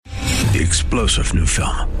The explosive new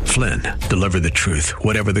film, Flynn, deliver the truth,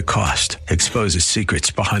 whatever the cost, exposes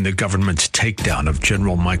secrets behind the government's takedown of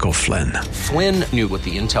General Michael Flynn. Flynn knew what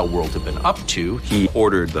the intel world had been up to. He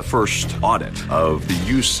ordered the first audit of the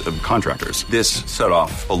use of contractors. This set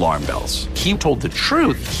off alarm bells. He told the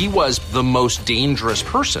truth. He was the most dangerous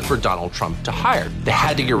person for Donald Trump to hire. They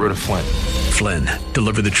had to get rid of Flynn. Flynn,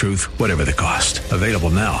 deliver the truth, whatever the cost. Available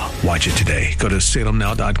now. Watch it today. Go to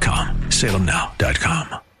salemnow.com.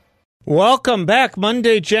 salemnow.com. Welcome back.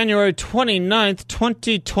 Monday, January 29th,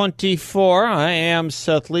 2024. I am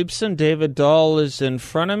Seth Leibson. David Dahl is in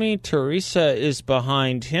front of me. Teresa is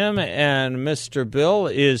behind him. And Mr. Bill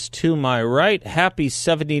is to my right. Happy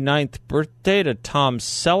 79th birthday to Tom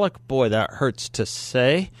Selleck. Boy, that hurts to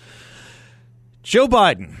say. Joe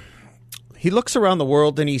Biden. He looks around the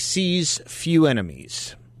world and he sees few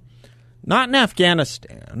enemies. Not in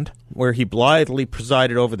Afghanistan, where he blithely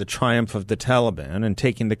presided over the triumph of the Taliban and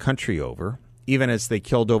taking the country over, even as they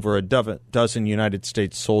killed over a dozen United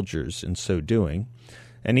States soldiers in so doing,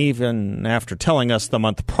 and even after telling us the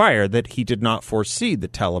month prior that he did not foresee the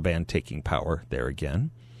Taliban taking power there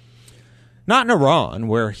again. Not in Iran,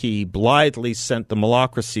 where he blithely sent the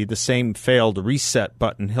malocracy the same failed reset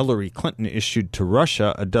button Hillary Clinton issued to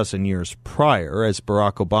Russia a dozen years prior as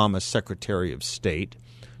Barack Obama's Secretary of State,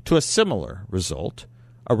 to a similar result,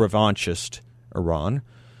 a revanchist Iran,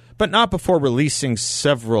 but not before releasing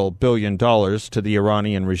several $1 billion to the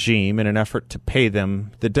Iranian regime in an effort to pay them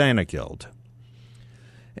the Danageld.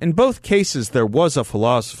 In both cases, there was a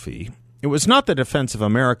philosophy. It was not the defense of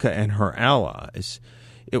America and her allies.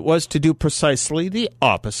 It was to do precisely the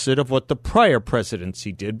opposite of what the prior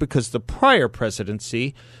presidency did, because the prior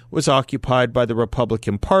presidency was occupied by the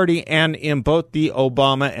Republican Party, and in both the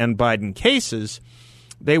Obama and Biden cases,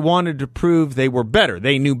 they wanted to prove they were better.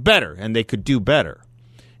 They knew better, and they could do better.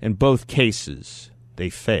 In both cases,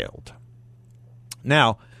 they failed.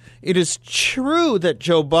 Now, it is true that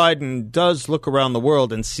Joe Biden does look around the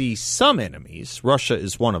world and see some enemies. Russia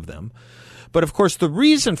is one of them. But, of course, the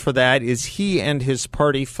reason for that is he and his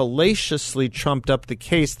party fallaciously trumped up the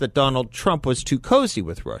case that Donald Trump was too cozy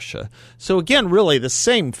with Russia. So, again, really the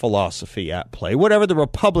same philosophy at play. Whatever the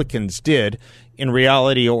Republicans did, in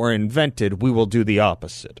reality or invented, we will do the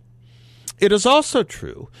opposite. It is also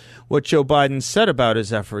true what Joe Biden said about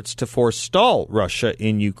his efforts to forestall Russia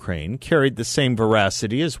in Ukraine carried the same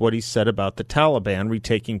veracity as what he said about the Taliban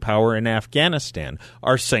retaking power in Afghanistan.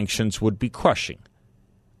 Our sanctions would be crushing.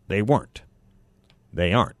 They weren't.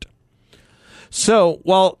 They aren't. So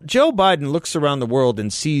while Joe Biden looks around the world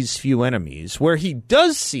and sees few enemies, where he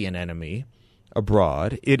does see an enemy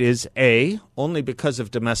abroad, it is A, only because of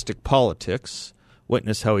domestic politics.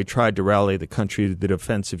 Witness how he tried to rally the country to the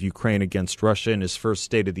defense of Ukraine against Russia in his first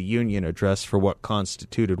State of the Union address for what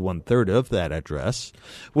constituted 1/3 of that address.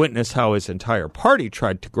 Witness how his entire party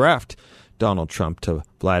tried to graft Donald Trump to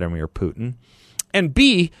Vladimir Putin. And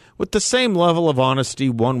B, with the same level of honesty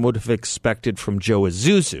one would have expected from Joe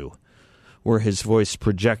Isuzu, were his voice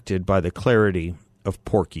projected by the clarity of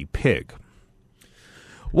Porky Pig.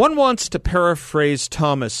 One wants to paraphrase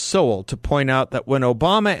Thomas Sowell to point out that when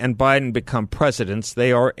Obama and Biden become presidents,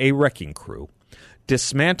 they are a wrecking crew,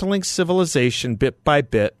 dismantling civilization bit by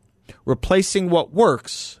bit, replacing what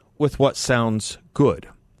works with what sounds good.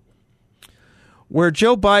 Where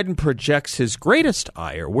Joe Biden projects his greatest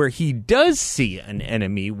ire, where he does see an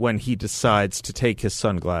enemy when he decides to take his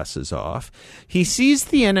sunglasses off, he sees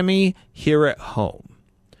the enemy here at home.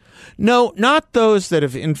 No, not those that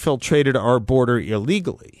have infiltrated our border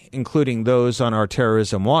illegally, including those on our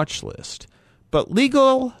terrorism watch list, but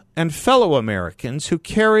legal and fellow Americans who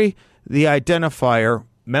carry the identifier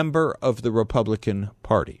member of the Republican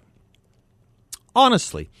Party.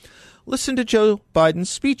 Honestly, listen to Joe Biden's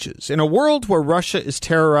speeches. In a world where Russia is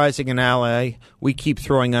terrorizing an ally we keep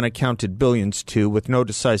throwing unaccounted billions to with no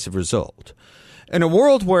decisive result. In a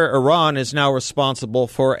world where Iran is now responsible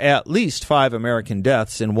for at least 5 American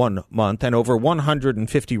deaths in 1 month and over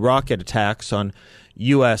 150 rocket attacks on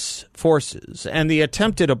U.S. forces and the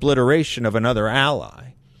attempted obliteration of another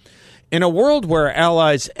ally. In a world where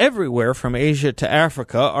allies everywhere from Asia to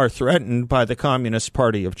Africa are threatened by the Communist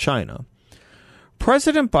Party of China,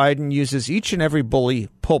 President Biden uses each and every bully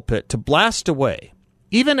pulpit to blast away,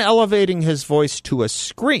 even elevating his voice to a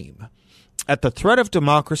scream at the threat of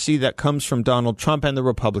democracy that comes from Donald Trump and the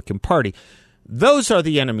Republican Party. Those are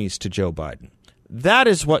the enemies to Joe Biden. That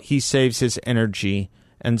is what he saves his energy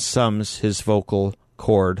and sums his vocal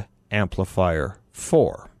cord amplifier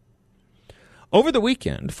for. Over the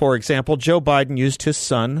weekend, for example, Joe Biden used his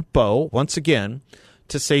son, Beau, once again,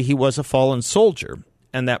 to say he was a fallen soldier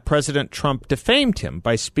and that President Trump defamed him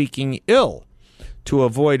by speaking ill to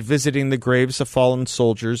avoid visiting the graves of fallen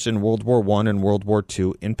soldiers in World War I and World War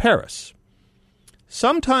II in Paris.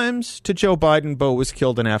 Sometimes to Joe Biden, Bo was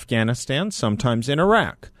killed in Afghanistan, sometimes in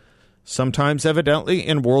Iraq, sometimes evidently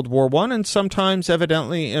in World War I, and sometimes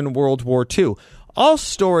evidently in World War II. All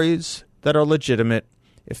stories that are legitimate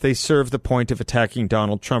if they serve the point of attacking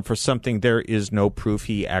Donald Trump for something there is no proof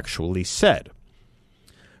he actually said.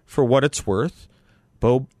 For what it's worth,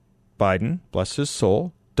 Bo Biden, bless his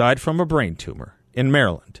soul, died from a brain tumor in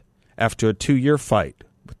Maryland after a 2-year fight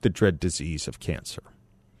with the dread disease of cancer.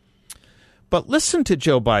 But listen to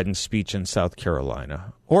Joe Biden's speech in South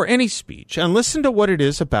Carolina, or any speech, and listen to what it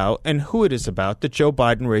is about and who it is about that Joe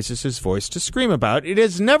Biden raises his voice to scream about. It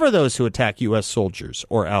is never those who attack U.S. soldiers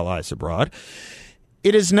or allies abroad.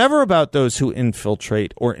 It is never about those who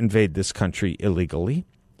infiltrate or invade this country illegally.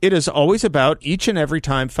 It is always about each and every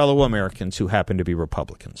time fellow Americans who happen to be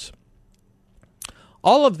Republicans.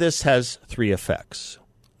 All of this has 3 effects.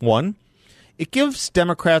 1, it gives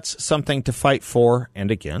Democrats something to fight for and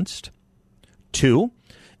against. 2,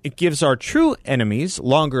 it gives our true enemies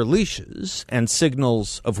longer leashes and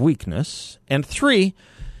signals of weakness. And 3,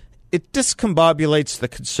 it discombobulates the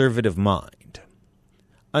conservative mind.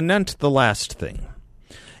 Anent the last thing.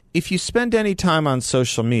 If you spend any time on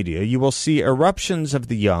social media, you will see eruptions of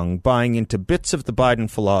the young buying into bits of the Biden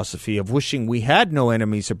philosophy of wishing we had no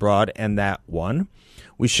enemies abroad, and that 1,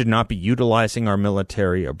 we should not be utilizing our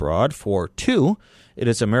military abroad, for 2, it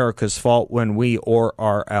is America's fault when we or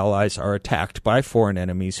our allies are attacked by foreign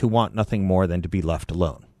enemies who want nothing more than to be left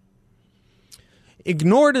alone.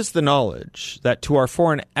 Ignored is the knowledge that to our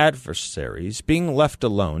foreign adversaries, being left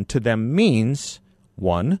alone to them means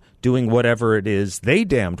 1, doing whatever it is they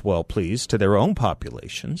damned well please to their own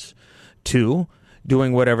populations. 2,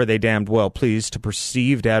 doing whatever they damned well please to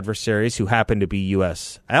perceived adversaries who happen to be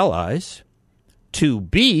U.S. allies.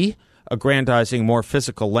 2b, aggrandizing more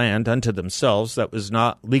physical land unto themselves that was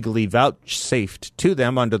not legally vouchsafed to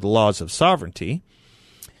them under the laws of sovereignty.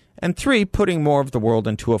 And 3, putting more of the world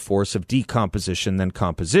into a force of decomposition than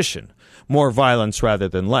composition, more violence rather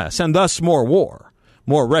than less, and thus more war,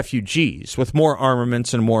 more refugees, with more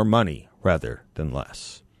armaments and more money rather than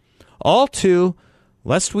less. All to,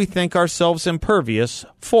 lest we think ourselves impervious,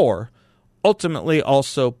 4, ultimately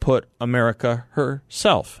also put America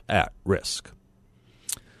herself at risk.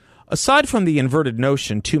 Aside from the inverted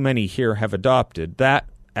notion too many here have adopted that,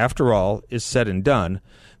 after all is said and done,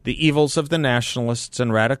 the evils of the nationalists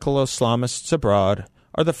and radical Islamists abroad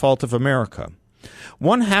are the fault of America,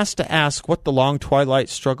 one has to ask what the long twilight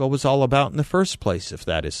struggle was all about in the first place, if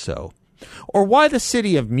that is so, or why the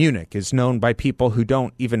city of Munich is known by people who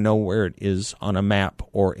don't even know where it is on a map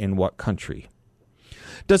or in what country.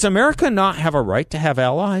 Does America not have a right to have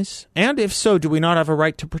allies? And if so, do we not have a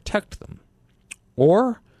right to protect them?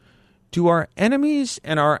 Or do our enemies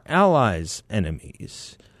and our allies'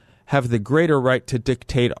 enemies have the greater right to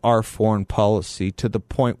dictate our foreign policy to the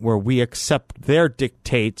point where we accept their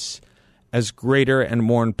dictates as greater and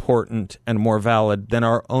more important and more valid than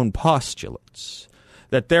our own postulates,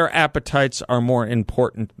 that their appetites are more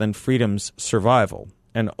important than freedom's survival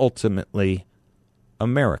and ultimately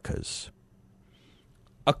America's?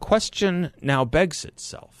 A question now begs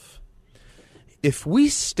itself. If we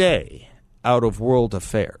stay out of world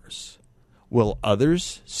affairs, will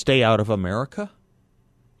others stay out of America?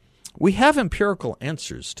 We have empirical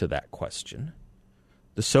answers to that question.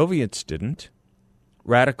 The Soviets didn't.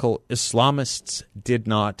 Radical Islamists did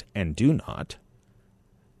not and do not.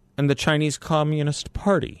 And the Chinese Communist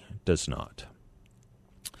Party does not.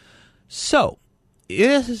 So,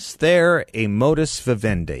 is there a modus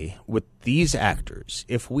vivendi with these actors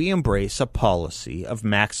if we embrace a policy of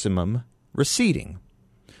maximum receding?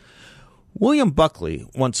 William Buckley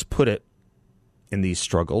once put it in these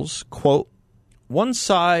struggles, quote, "One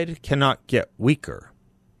side cannot get weaker,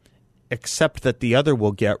 except that the other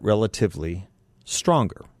will get relatively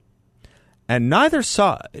stronger. And neither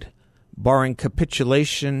side, barring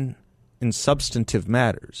capitulation in substantive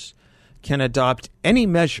matters, can adopt any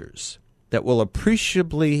measures that will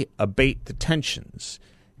appreciably abate the tensions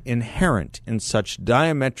inherent in such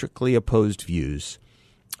diametrically opposed views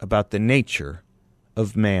about the nature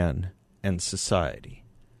of man and society."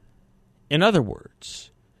 In other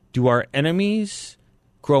words, do our enemies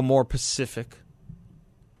grow more pacific,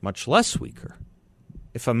 much less weaker,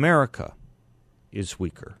 if America is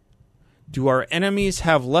weaker? Do our enemies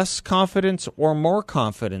have less confidence or more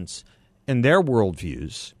confidence in their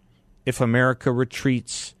worldviews if America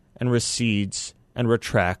retreats and recedes and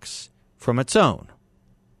retracts from its own?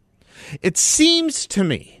 It seems to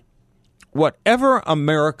me, whatever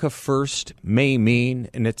America first may mean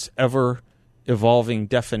in its ever-evolving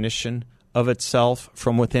definition of itself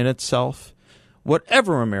from within itself,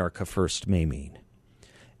 whatever America First may mean,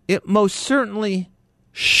 it most certainly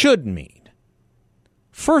should mean,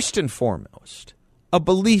 first and foremost, a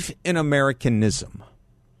belief in Americanism.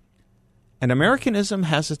 And Americanism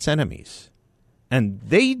has its enemies, and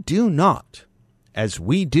they do not, as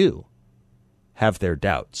we do, have their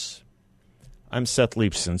doubts. I'm Seth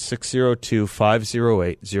Leibsohn,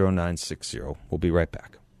 602-508-0960. We'll be right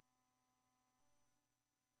back.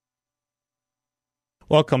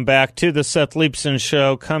 Welcome back to the Seth Leibsohn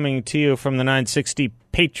Show, coming to you from the 960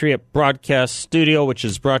 Patriot Broadcast Studio, which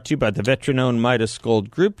is brought to you by the veteran-owned Midas Gold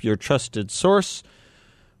Group, your trusted source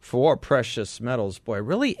for precious metals. Boy, it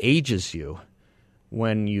really ages you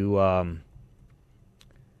when you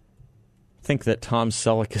think that Tom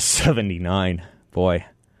Selleck is 79. Boy.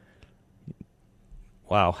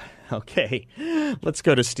 Wow. Okay. Let's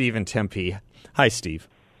go to Steve in Tempe. Hi, Steve.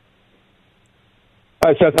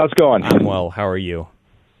 Hi, Seth. How's it going? I'm well. How are you?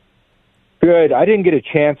 Good. I didn't get a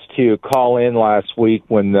chance to call in last week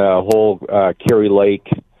when the whole Kari Lake,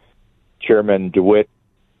 Chairman DeWitt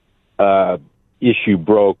issue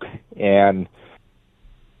broke, and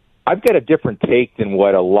I've got a different take than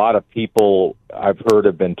what a lot of people I've heard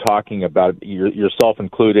have been talking about, yourself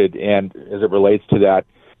included, and as it relates to that.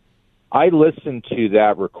 I listened to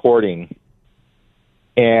that recording,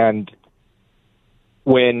 and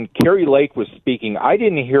when Kari Lake was speaking, I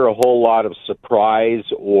didn't hear a whole lot of surprise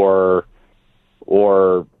or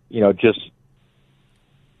just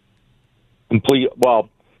complete. Well,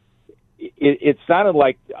 it sounded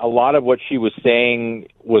like a lot of what she was saying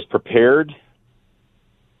was prepared.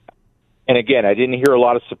 And again, I didn't hear a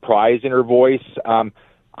lot of surprise in her voice.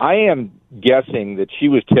 I am guessing that she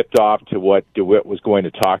was tipped off to what DeWitt was going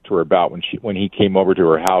to talk to her about when he came over to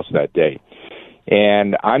her house that day.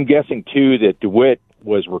 And I'm guessing, too, that DeWitt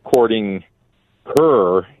was recording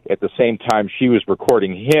her at the same time she was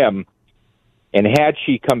recording him. And had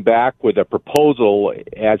she come back with a proposal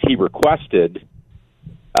as he requested,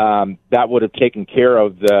 that would have taken care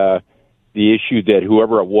of the issue that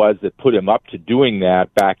whoever it was that put him up to doing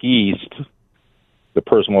that back east, the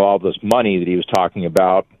person with all this money that he was talking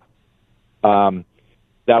about, that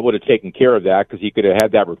would have taken care of that, because he could have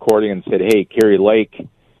had that recording and said, hey, Kari Lake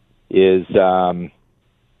is,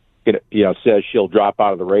 says she'll drop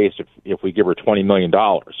out of the race if we give her $20 million.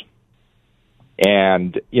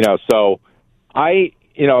 And, so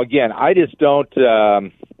again, I just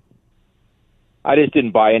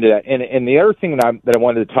didn't buy into that. And the other thing that I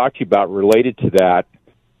wanted to talk to you about related to that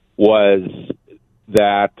was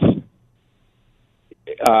that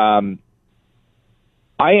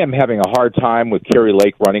I am having a hard time with Kari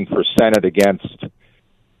Lake running for Senate against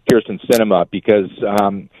Kyrsten Sinema, because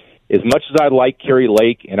as much as I like Kari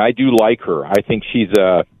Lake, and I do like her, I think she's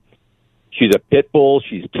a pit bull.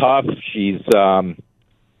 She's tough. She's on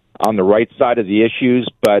the right side of the issues,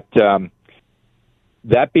 but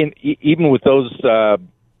that being, even with that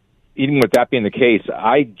being the case,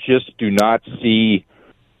 I just do not see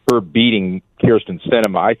her beating Kyrsten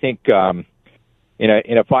Sinema. I think, and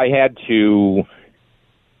if I had to,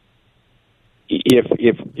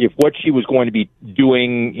 if what she was going to be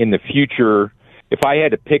doing in the future, if I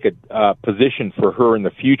had to pick a position for her in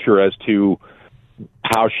the future as to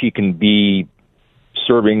how she can be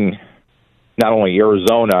serving not only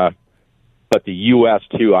Arizona but the U.S.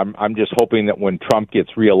 too, I'm just hoping that when Trump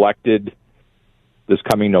gets reelected this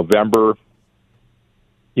coming November,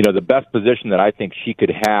 the best position that I think she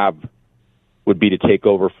could have would be to take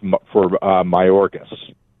over for Mayorkas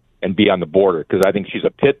and be on the border, because I think she's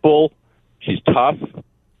a pit bull. She's tough.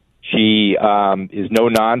 She is no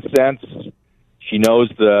nonsense. She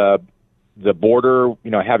knows the border,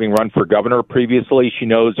 having run for governor previously. She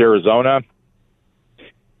knows Arizona.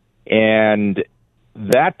 And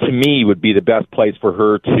that, to me, would be the best place for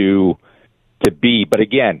her to be. But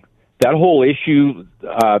again, that whole issue,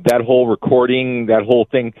 that whole recording, that whole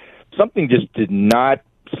thing, something just did not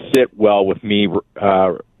sit well with me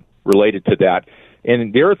related to that.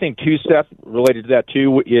 And the other thing, too, Seth, related to that,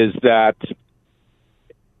 too, is that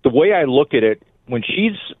the way I look at it, when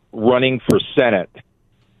she's running for Senate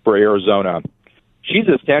for Arizona, she's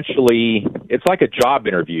essentially, it's like a job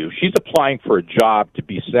interview. She's applying for a job to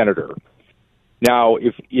be senator. Now,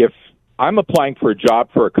 if I'm applying for a job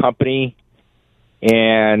for a company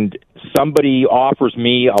and somebody offers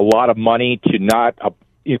me a lot of money to not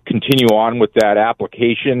continue on with that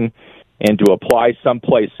application and to apply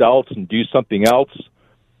someplace else and do something else,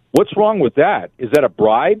 what's wrong with that? Is that a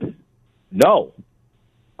bribe? No.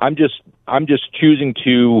 I'm just choosing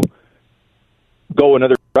to go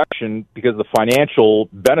another direction because the financial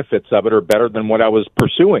benefits of it are better than what I was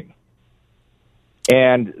pursuing.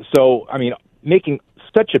 And so, I mean, making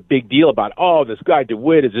such a big deal about, oh, this guy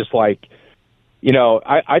DeWitt is just like,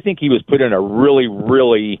 I think he was put in a really,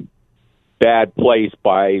 really bad place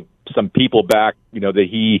by some people back, that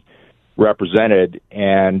he represented,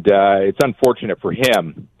 and it's unfortunate for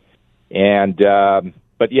him. And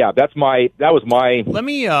but yeah, that was my. Let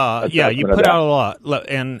me. You put out a lot,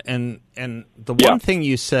 and the one thing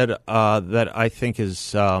you said that I think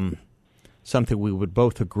is something we would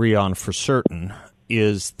both agree on for certain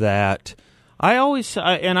is that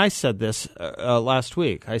I said this last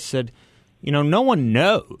week. I said, no one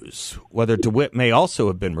knows whether DeWitt may also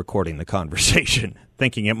have been recording the conversation,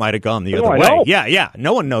 thinking it might have gone the other way. Know. Yeah.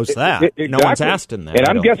 No one knows that. Exactly. No one's asked him that. And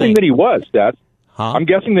I'm guessing that he was, Seth. Huh? I'm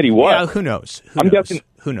guessing that he was. Yeah, who knows? Guessing.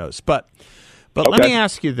 Who knows? But okay. Let me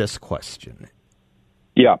ask you this question.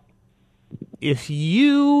 Yeah. If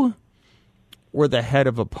you were the head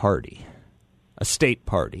of a party, a state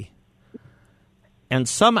party, and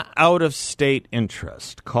some out-of-state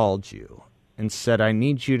interest called you and said, I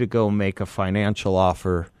need you to go make a financial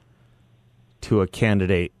offer to a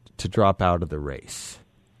candidate to drop out of the race,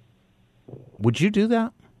 would you do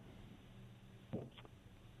that?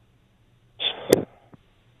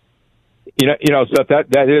 So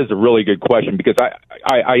that is a really good question, because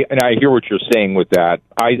I hear what you're saying with that.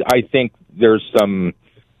 I think there's some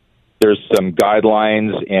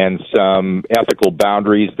guidelines and some ethical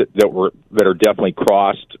boundaries that are definitely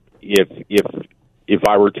crossed if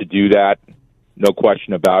I were to do that, no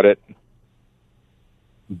question about it.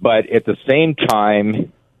 But at the same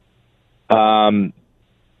time, and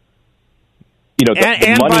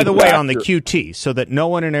by the way, on the QT, so that no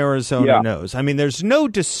one in Arizona knows. I mean, there's no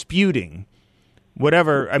disputing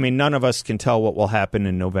whatever. I mean, none of us can tell what will happen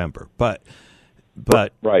in November, but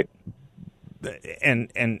right. And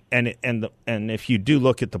if you do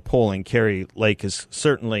look at the polling, Kari Lake is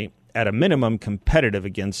certainly at a minimum competitive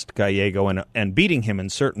against Gallego and beating him in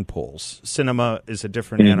certain polls. Sinema is a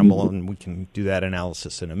different animal, and we can do that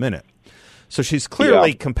analysis in a minute. So she's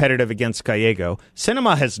clearly competitive against Gallego.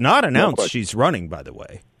 Sinema has not announced she's running, by the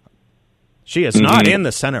way. She is not in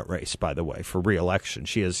the Senate race, by the way, for re-election.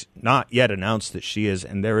 She has not yet announced that she is,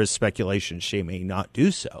 and there is speculation she may not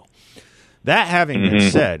do so. That having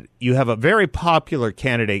been said, you have a very popular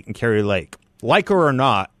candidate in Kari Lake. Like her or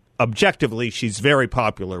not, objectively, she's very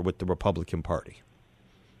popular with the Republican Party,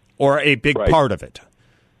 or a big part of it.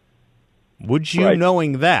 Would you,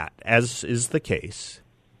 knowing that, as is the case,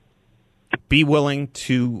 be willing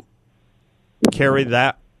to carry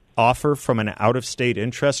that offer from an out-of-state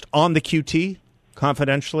interest on the QT,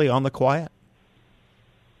 confidentially, on the quiet?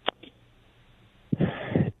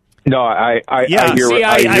 No, I hear where you're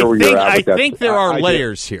at with that. I think there are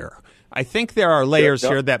layers here. I think there are layers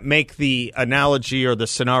here that make the analogy or the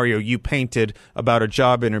scenario you painted about a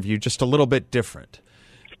job interview just a little bit different,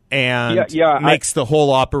 and makes the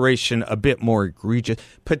whole operation a bit more egregious,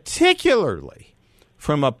 particularly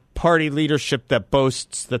from a party leadership that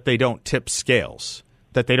boasts that they don't tip scales,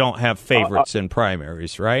 that they don't have favorites in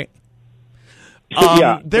primaries, right?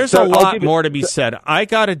 There's a lot more to be said. I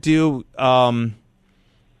got to do my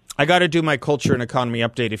culture and economy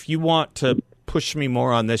update. If you want to push me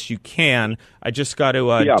more on this, you can. I just got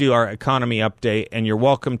to do our economy update, and you're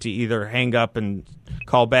welcome to either hang up and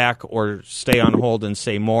call back, or stay on hold and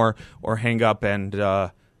say more, or hang up and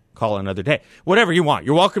call another day. Whatever you want.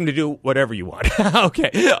 You're welcome to do whatever you want.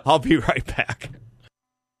 Okay, I'll be right back.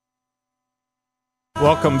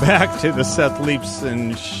 Welcome back to the Seth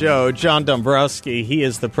Leibsohn Show. John Dombrowski, he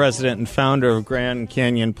is the president and founder of Grand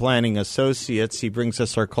Canyon Planning Associates. He brings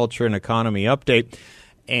us our culture and economy update,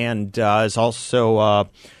 and is also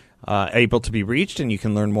able to be reached, and you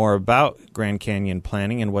can learn more about Grand Canyon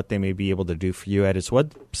Planning and what they may be able to do for you at his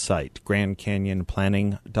website,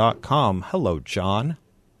 grandcanyonplanning.com. Hello, John.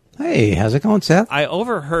 Hey, how's it going, Seth? I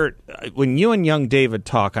overheard, when you and young David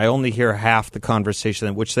talk, I only hear half the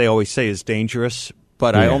conversation, which they always say is dangerous,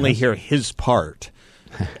 but I only hear his part.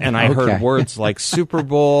 And I heard words like Super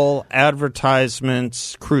Bowl,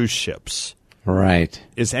 advertisements, cruise ships. Right.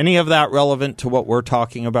 Is any of that relevant to what we're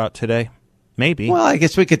talking about today? Maybe. Well, I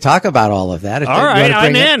guess we could talk about all of that. All right,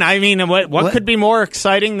 I'm in. I mean, what could be more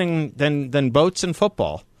exciting than boats and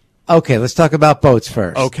football? Okay, let's talk about boats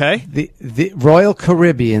first. Okay. The Royal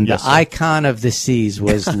Caribbean, the Icon of the Seas,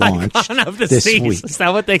 was launched Icon of the this Seas. week. Is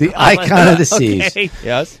that what they call it? The Icon of the Seas. Okay.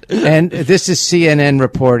 Yes. And this is CNN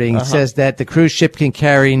reporting. It says that the cruise ship can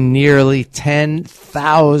carry nearly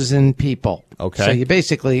 10,000 people. Okay. So you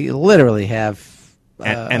basically literally have...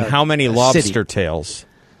 and how many lobster tails?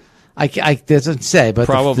 I doesn't say, but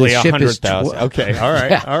probably the ship is 100,000. Okay, all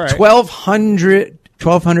right, all right.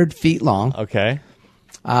 1,200 feet long. Okay.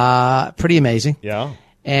 Pretty amazing. Yeah.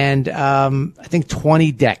 And I think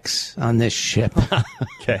 20 decks on this ship.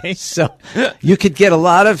 Okay. So you could get a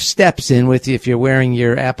lot of steps in with you if you're wearing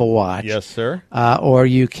your Apple Watch. Yes, sir. Or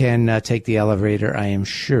you can take the elevator, I am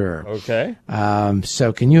sure. Okay.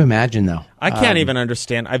 So can you imagine, though? I can't even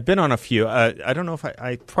understand. I've been on a few. I don't know if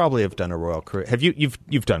I probably have done a Royal cruise. Have you?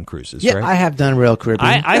 You've done cruises, yeah, right? I have done Royal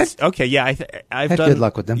Caribbean. Okay, yeah. I've had done good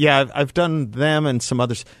luck with them. Yeah, I've done them and some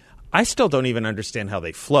others. I still don't even understand how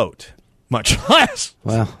they float. Much less,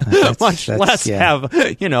 much less have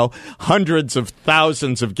hundreds of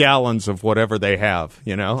thousands of gallons of whatever they have.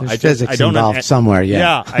 There's physics involved somewhere.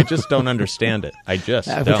 Yeah, I just don't understand it. I just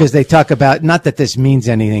don't. Because they talk about, not that this means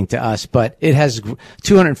anything to us, but it has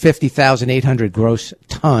 250,800 gross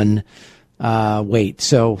ton weight.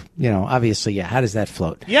 So obviously, how does that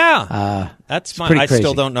float? Yeah, that's fine. I crazy.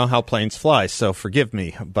 still don't know how planes fly, so forgive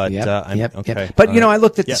me. But okay. But I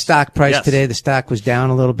looked at the stock price today. The stock was down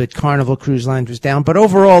a little bit. Carnival Cruise Lines was down, but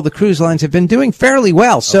overall, the cruise lines have been doing fairly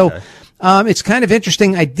well. So it's kind of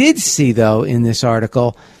interesting. I did see, though, in this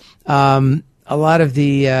article, a lot of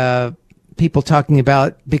the people talking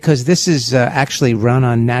about, because this is actually run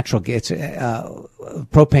on natural gas,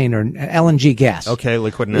 propane or LNG gas. Okay,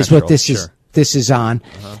 liquid natural. Is what this is on.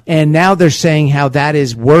 And now they're saying how that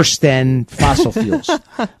is worse than fossil fuels.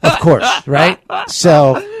 Of course, right?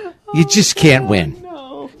 So you just can't win.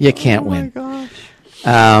 You can't win.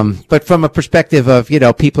 But from a perspective of,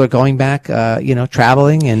 people are going back,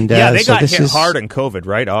 traveling. And they got hit hard in COVID,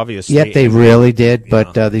 right? Obviously. Yep, they really did.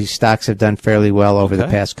 But these stocks have done fairly well over the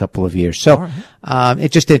past couple of years. So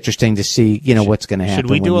it's just interesting to see, what's going to happen.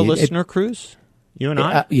 Should we do a listener cruise? You and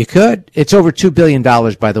I? You could. It's over $2 billion,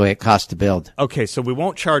 by the way, it costs to build. Okay, so we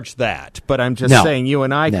won't charge that. But I'm just saying you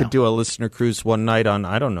and I could do a listener cruise one night on,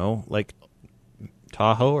 I don't know, like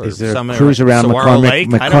Tahoe or is there some a cruise around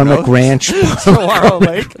McCormick Ranch? Saguaro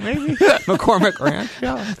Lake, maybe? McCormick Ranch,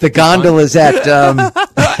 yeah. The gondolas at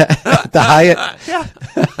the Hyatt. Yeah.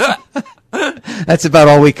 That's about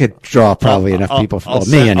all we could draw, probably enough people for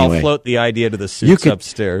me anyway. I'll float the idea to the suits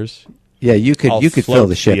upstairs. Yeah, you could fill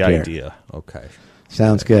the ship there. Idea. Okay.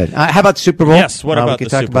 Sounds good. How about the Super Bowl? Yes, what about we the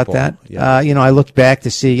talk Super about Bowl? that. Yeah. I looked back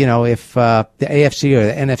to see, if the AFC or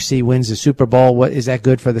the NFC wins the Super Bowl, what is that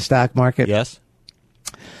good for the stock market? Yes.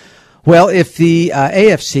 Well, if the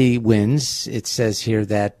AFC wins, it says here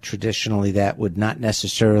that traditionally that would not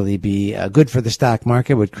necessarily be good for the stock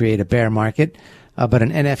market, would create a bear market, but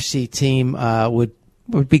an NFC team would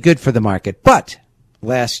be good for the market. But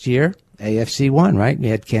last year, AFC won, right? We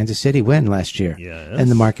had Kansas City win last year. Yes.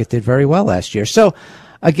 And the market did very well last year. So,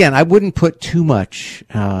 again, I wouldn't put too much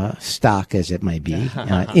stock, as it might be,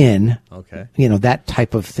 in that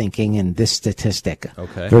type of thinking and this statistic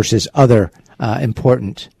versus other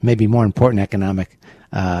maybe more important economic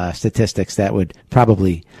statistics that would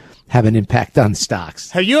probably have an impact on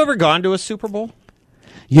stocks. Have you ever gone to a Super Bowl?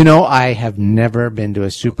 I have never been to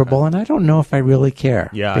a Super Bowl, and I don't know if I really care.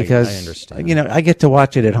 Yeah, because, I understand. I get to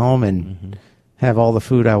watch it at home and have all the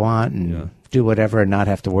food I want and do whatever and not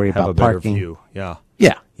have to worry about parking. View. Yeah.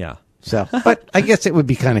 Yeah. Yeah. So, but I guess it would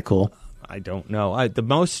be kind of cool. I don't know.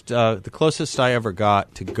 The closest I ever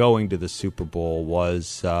got to going to the Super Bowl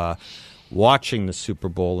was watching the Super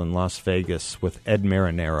Bowl in Las Vegas with Ed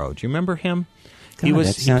Marinaro. Do you remember him? He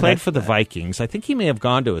played for the Vikings. I think he may have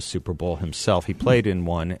gone to a Super Bowl himself. He played in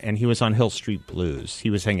one, and he was on Hill Street Blues.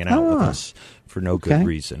 He was hanging out with us for no good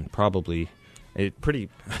reason. Probably pretty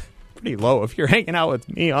low if you're hanging out with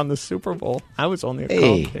me on the Super Bowl. I was only a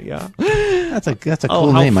coach. Yeah, that's a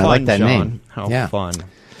cool name. Fun, I like that John. name. How fun!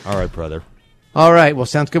 All right, brother. All right. Well,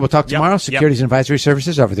 sounds good. We'll talk tomorrow. Yep. Securities and Advisory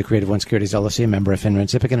Services offer the Creative One Securities LLC, a member of FINRA and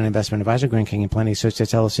SIPC, and an investment advisor. Grand Canyon Planning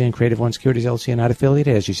Associates LLC and Creative One Securities LLC are not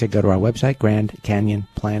affiliated. As you said, go to our website,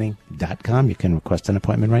 grandcanyonplanning.com. You can request an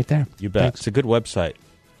appointment right there. You bet. Thanks. It's a good website.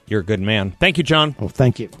 You're a good man. Thank you, John. Well,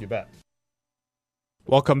 thank you. You bet.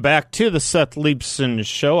 Welcome back to the Seth Leibsohn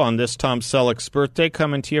Show on this Tom Selleck's birthday,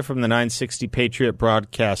 coming to you from the 960 Patriot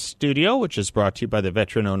Broadcast Studio, which is brought to you by the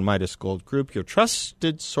veteran-owned Midas Gold Group, your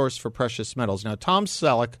trusted source for precious metals. Now, Tom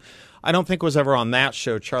Selleck, I don't think was ever on that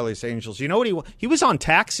show, Charlie's Angels. You know what he was on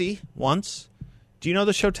Taxi once. Do you know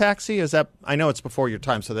the show Taxi? I know it's before your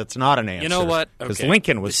time, so that's not an answer. You know what? Because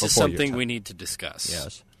Lincoln was this before your time. This is something we need to discuss.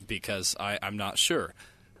 Yes. Because I'm not sure.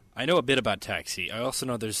 I know a bit about Taxi. I also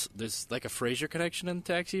know there's like a Frasier connection in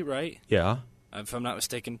Taxi, right? Yeah. If I'm not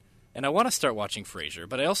mistaken. And I want to start watching Frasier,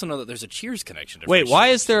 but I also know that there's a Cheers connection to Wait, Frasier. why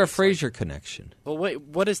is there a Frasier connection? Well, wait,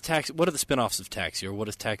 what are the spin-offs of Taxi, or what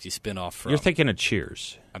is Taxi spin-off from? You're thinking of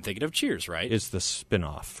Cheers. I'm thinking of Cheers, right? Is the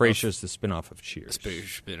spin-off. Frasier's the spin-off of Cheers.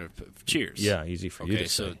 Spin-off of Cheers. Yeah, easy for you to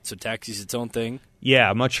say. Okay, so Taxi's its own thing?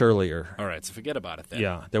 Yeah, much earlier. All right, so forget about it then.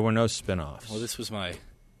 Yeah, there were no spin-offs. Well, this was my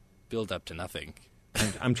build-up to nothing.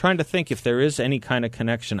 I'm trying to think if there is any kind of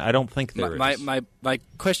connection. I don't think there is. My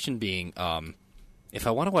question being, if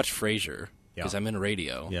I want to watch Frasier, because I'm in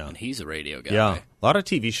radio, Yeah. and he's a radio guy. Yeah, a lot of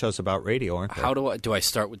TV shows about radio, aren't there? How do I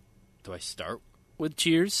start with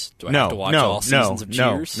Cheers? Do I have to watch all seasons of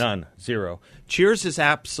Cheers? None, zero. Cheers is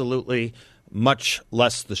absolutely much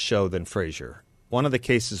less the show than Frasier. One of the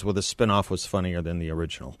cases where the spinoff was funnier than the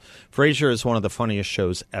original. Frasier is one of the funniest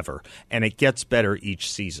shows ever, and it gets better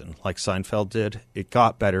each season, like Seinfeld did. It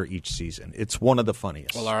got better each season. It's one of the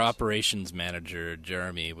funniest. Well, our operations manager,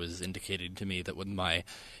 Jeremy, was indicating to me that with my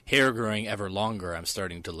hair growing ever longer, I'm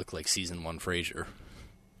starting to look like Season 1 Frasier.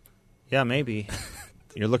 Yeah, maybe.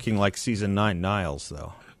 You're looking like Season 9 Niles,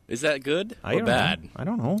 though. Is that good I or don't bad? know. I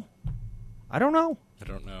don't know. I don't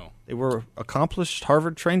know. They were accomplished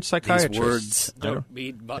Harvard-trained psychiatrists. These words don't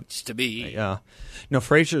mean much to me. Yeah. No,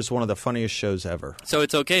 Frasier is one of the funniest shows ever. So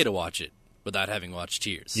it's okay to watch it without having watched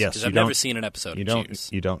Cheers? Yes. Because I've never seen an episode of Cheers.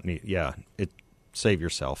 You don't need... Yeah. Save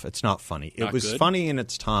yourself. It's not funny. Not it was good? funny in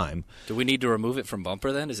its time. Do we need to remove it from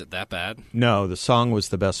Bumper then? Is it that bad? No, the song was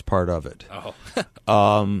the best part of it.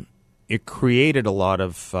 Oh. It created a lot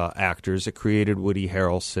of actors. It created Woody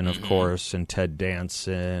Harrelson, of course, and Ted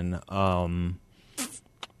Danson,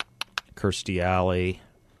 Kirstie Alley.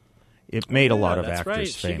 It made a lot of actors right.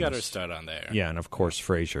 famous. She got her start on there. Yeah, and of course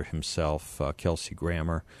Frasier himself, Kelsey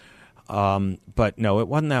Grammer. But no, it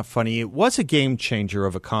wasn't that funny. It was a game changer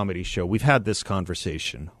of a comedy show. We've had this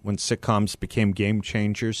conversation when sitcoms became game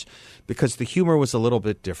changers because the humor was a little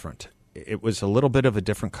bit different. It was a little bit of a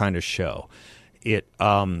different kind of show. It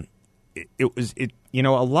was a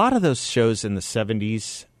lot of those shows in the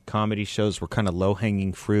 70s, comedy shows, were kind of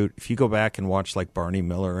low-hanging fruit. If you go back and watch like Barney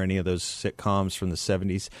Miller or any of those sitcoms from the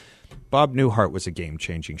 70s, Bob Newhart was a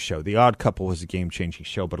game-changing show. The Odd Couple was a game-changing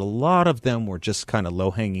show, but a lot of them were just kind of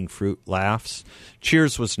low-hanging fruit laughs.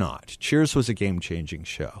 Cheers was not. Cheers was a game-changing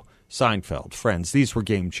show. Seinfeld, Friends, these were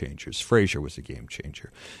game changers. Frasier was a game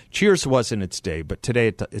changer. Cheers was in its day, but today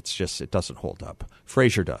it doesn't hold up.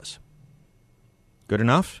 Frasier does. Good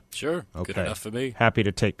enough? Sure. Okay. Good enough for me. Happy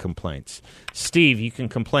to take complaints. Steve, you can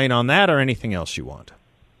complain on that or anything else you want.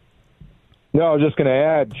 No, I was just going to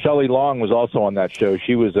add, Shelley Long was also on that show.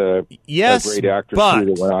 She was a great actress. But too,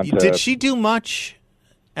 that went on to, did she do much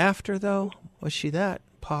after, though? Was she that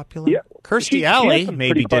popular? Yeah, Kirstie Alley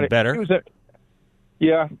maybe did better.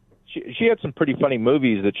 She had some pretty funny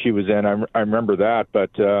movies that she was in. I remember that,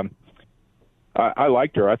 but I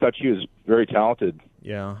liked her. I thought she was very talented.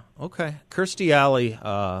 Yeah. Okay. Kirstie Alley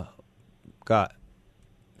got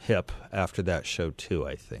hip after that show too.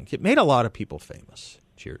 I think it made a lot of people famous.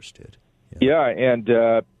 Cheers did. Yeah, and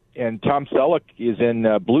Tom Selleck is in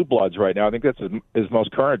Blue Bloods right now. I think that's his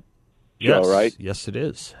most current show, right? Yes, it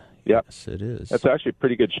is. Yeah. Yes, it is. That's actually a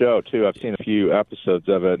pretty good show too. I've seen a few episodes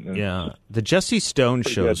of it. Yeah, the Jesse Stone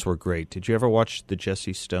shows were great. Did you ever watch the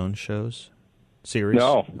Jesse Stone shows series?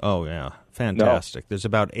 No. Oh yeah, fantastic. No. There's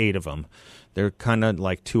about 8 of them. They're kind of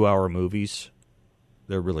like 2-hour movies.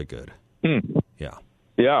 They're really good. Yeah.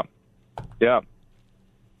 Yeah. Yeah.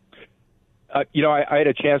 I had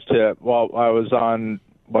a chance to, while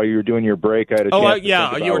you were doing your break, I had a chance to think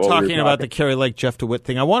about you were talking about the Kari Lake, Jeff DeWitt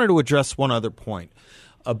thing. I wanted to address one other point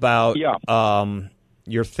about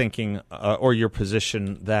your thinking or your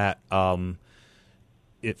position that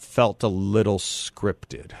it felt a little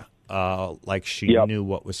scripted, like she knew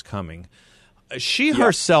what was coming. She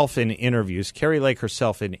herself in interviews, Kari Lake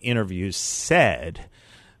herself in interviews, said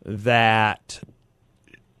that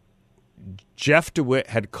Jeff DeWitt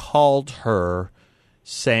had called her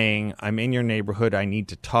saying, "I'm in your neighborhood. I need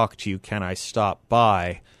to talk to you. Can I stop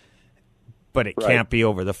by?" But it can't be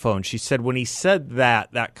over the phone. She said when he said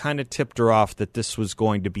that kind of tipped her off that this was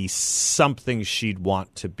going to be something she'd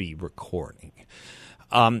want to be recording.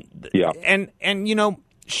 And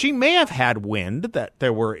she may have had wind that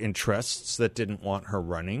there were interests that didn't want her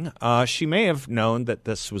running. She may have known that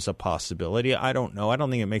this was a possibility. I don't know. I don't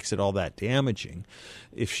think it makes it all that damaging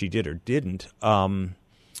if she did or didn't.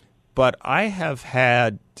 But I have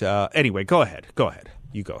had anyway. Go ahead.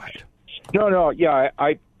 You go ahead. No. Yeah,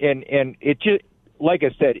 and it just, like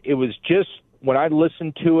I said, it was just when I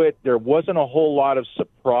listened to it, there wasn't a whole lot of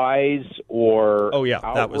surprise or outrage,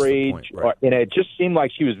 that was the point, right. And it just seemed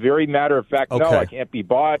like she was very matter of fact. Okay. No, I can't be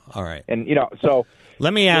bought. All right, and so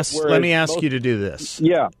let me ask you to do this.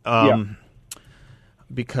 Yeah.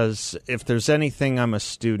 Because if there's anything I'm a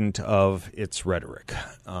student of, it's rhetoric.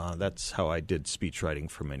 That's how I did speech writing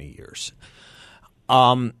for many years.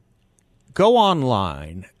 Go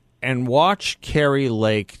online and watch Kari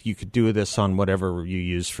Lake. You could do this on whatever you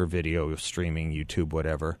use for video streaming, YouTube,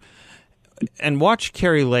 whatever. And watch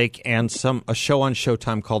Kari Lake and a show on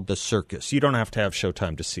Showtime called The Circus. You don't have to have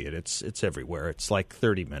Showtime to see it. It's everywhere. It's like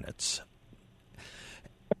 30 minutes.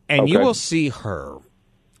 And you will see her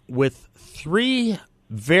with 3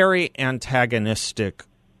 very antagonistic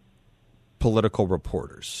political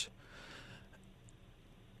reporters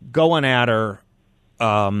going at her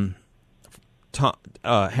hammer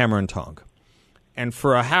and tongue. And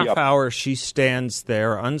for a half hour, she stands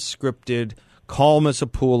there unscripted, calm as a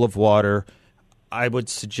pool of water. I would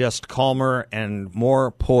suggest calmer and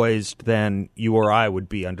more poised than you or I would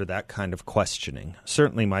be under that kind of questioning.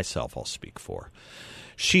 Certainly myself, I'll speak for.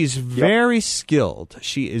 She's very skilled.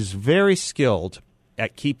 She is very skilled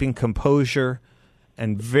at keeping composure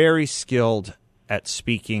and very skilled at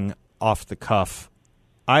speaking off the cuff.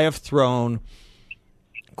 I have thrown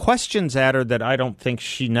questions at her that I don't think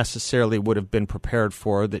she necessarily would have been prepared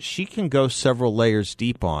for, that she can go several layers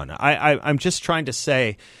deep on. I'm just trying to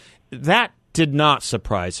say that did not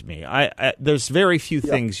surprise me. There's very few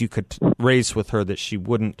things you could raise with her that she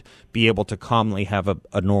wouldn't be able to calmly have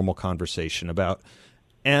a normal conversation about.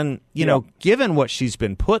 And, you know, given what she's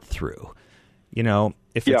been put through, you know,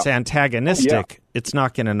 if it's antagonistic, it's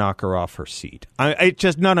not going to knock her off her seat.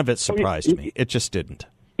 None of it surprised me. It just didn't.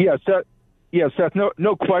 Yeah, Seth,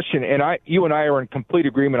 no question. And you and I are in complete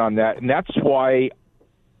agreement on that. And that's why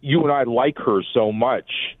you and I like her so much.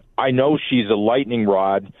 I know she's a lightning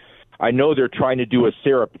rod. I know they're trying to do a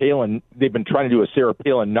Sarah Palin. They've been trying to do a Sarah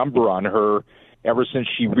Palin number on her ever since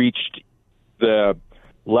she reached the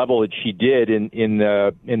level that she did in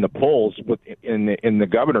the polls in the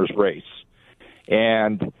governor's race.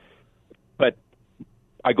 But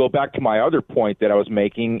I go back to my other point that I was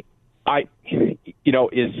making.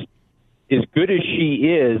 As good as she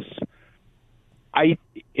is, and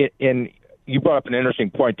you brought up an interesting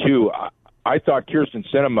point too. I thought Kyrsten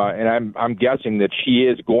Sinema, and I'm guessing that she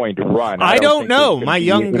is going to run. I don't know. My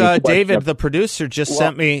young David, the producer, just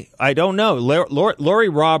sent me. I don't know. Lori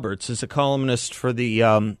Roberts is a columnist for the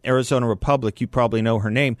Arizona Republic. You probably know her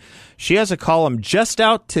name. She has a column just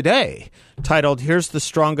out today titled "Here's the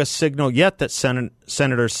Strongest Signal Yet That Senator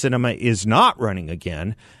Sinema is Not Running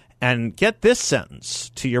Again." And get this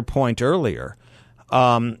sentence to your point earlier.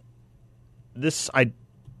 It's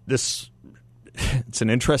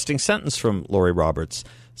an interesting sentence from Lori Roberts.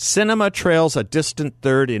 Sinema trails a distant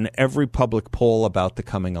third in every public poll about the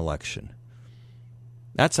coming election.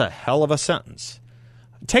 That's a hell of a sentence.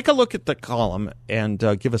 Take a look at the column and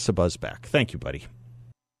give us a buzz back. Thank you, buddy.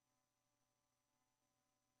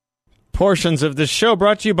 Portions of this show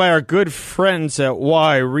brought to you by our good friends at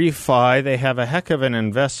YRefi. They have a heck of an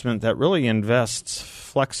investment that really invests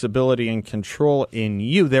flexibility and control in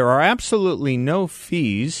you. There are absolutely no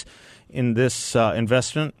fees in this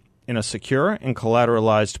investment in a secure and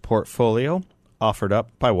collateralized portfolio offered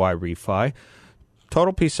up by YRefi.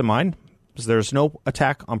 Total peace of mind, because there's no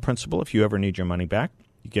attack on principal if you ever need your money back.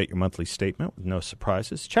 You get your monthly statement with no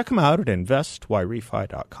surprises. Check them out at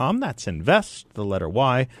investYRefi.com. That's invest, the letter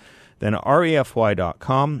Y, then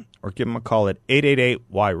REFY.com, or give them a call at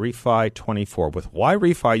 888-YREFI-24. With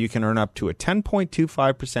YRefi, you can earn up to a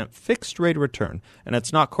 10.25% fixed rate of return, and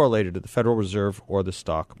it's not correlated to the Federal Reserve or the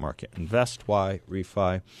stock market.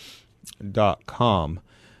 InvestYRefi.com.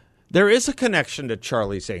 There is a connection to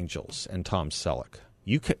Charlie's Angels and Tom Selleck.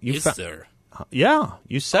 Is there? Yeah,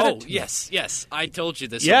 you said it. Oh, yes. I told you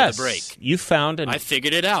this over the break. You found it. I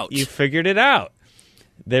figured it out. You figured it out.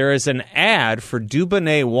 There is an ad for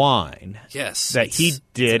Dubonnet wine that he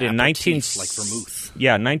did in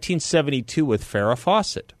 1972 with Farrah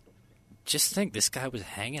Fawcett. Just think, this guy was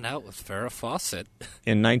hanging out with Farrah Fawcett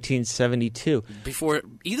in 1972 before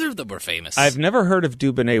either of them were famous. I've never heard of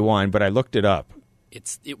Dubonnet wine, but I looked it up.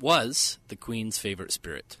 It was the Queen's favorite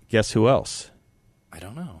spirit. Guess who else? I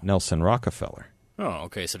don't know. Nelson Rockefeller. Oh,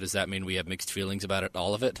 okay. So does that mean we have mixed feelings about it?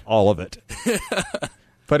 All of it? All of it.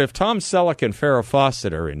 But if Tom Selleck and Farrah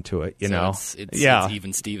Fawcett are into it, it's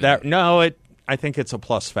even Steven. I think it's a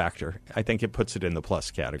plus factor. I think it puts it in the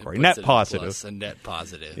plus category. A net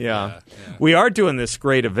positive. Yeah. We are doing this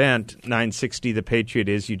great event, 960 The Patriot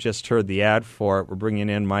Is. You just heard the ad for it. We're bringing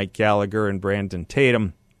in Mike Gallagher and Brandon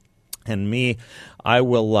Tatum. and me. I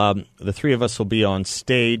will. The three of us will be on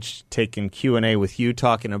stage taking Q&A with you,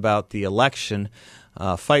 talking about the election,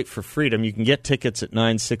 Fight for Freedom. You can get tickets at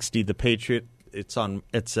 960 The Patriot. It's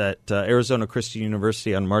at Arizona Christian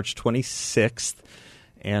University on March 26th,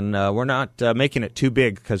 and we're not making it too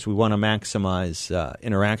big because we want to maximize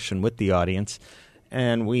interaction with the audience.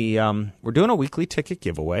 And we're doing a weekly ticket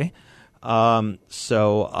giveaway.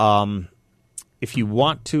 So if you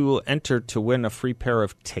want to enter to win a free pair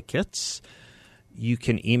of tickets, you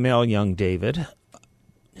can email young David.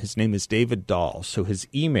 His name is David Dahl. So his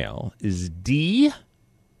email is ddoll,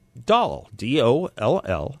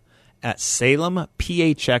 D-O-L-L, at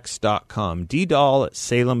salemphx.com. ddoll at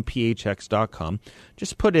salemphx.com.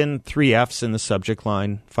 Just put in 3 F's in the subject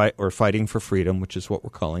line, Fighting for Freedom, which is what we're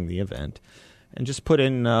calling the event. And just put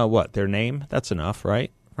in, their name. That's enough,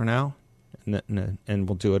 right, for now? And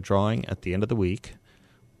we'll do a drawing at the end of the week.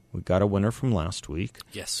 We got a winner from last week.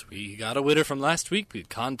 Yes, we got a winner from last week. We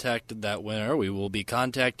contacted that winner. We will be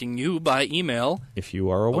contacting you by email. If you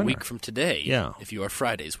are a winner. A week from today. Yeah. If you are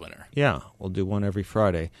Friday's winner. Yeah, we'll do one every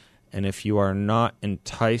Friday. And if you are not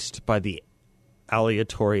enticed by the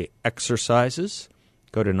aleatory exercises,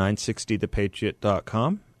 go to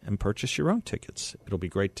 960thepatriot.com and purchase your own tickets. It'll be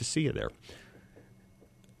great to see you there.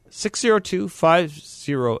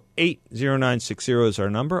 602-508-0960 is our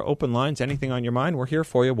number. Open lines, anything on your mind, we're here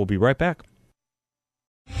for you. We'll be right back.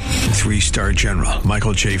 3-star General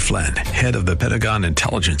Michael J. Flynn, head of the Pentagon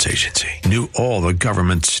Intelligence Agency, knew all the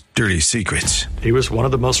government's dirty secrets. He was one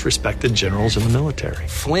of the most respected generals in the military.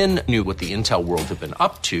 Flynn knew what the intel world had been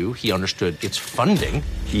up to. He understood its funding.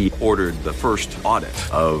 He ordered the first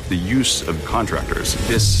audit of the use of contractors.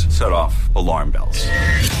 This set off alarm bells.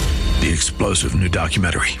 The explosive new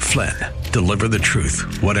documentary, Flynn, Deliver the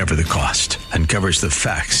Truth, Whatever the Cost, uncovers the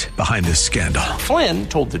facts behind this scandal. Flynn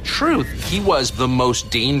told the truth. He was the most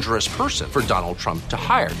dangerous person for Donald Trump to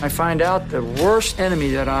hire. I find out the worst enemy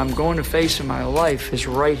that I'm going to face in my life is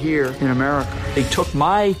right here in America. They took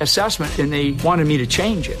my assessment and they wanted me to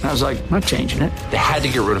change it. And I was like, I'm not changing it. They had to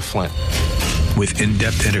get rid of Flynn. With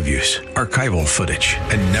in-depth interviews, archival footage,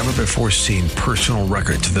 and never-before-seen personal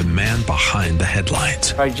records of the man behind the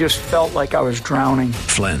headlines. I just felt like I was drowning.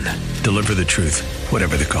 Flynn, Deliver the Truth,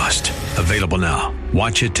 Whatever the Cost. Available now.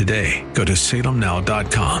 Watch it today. Go to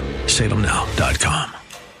salemnow.com. salemnow.com.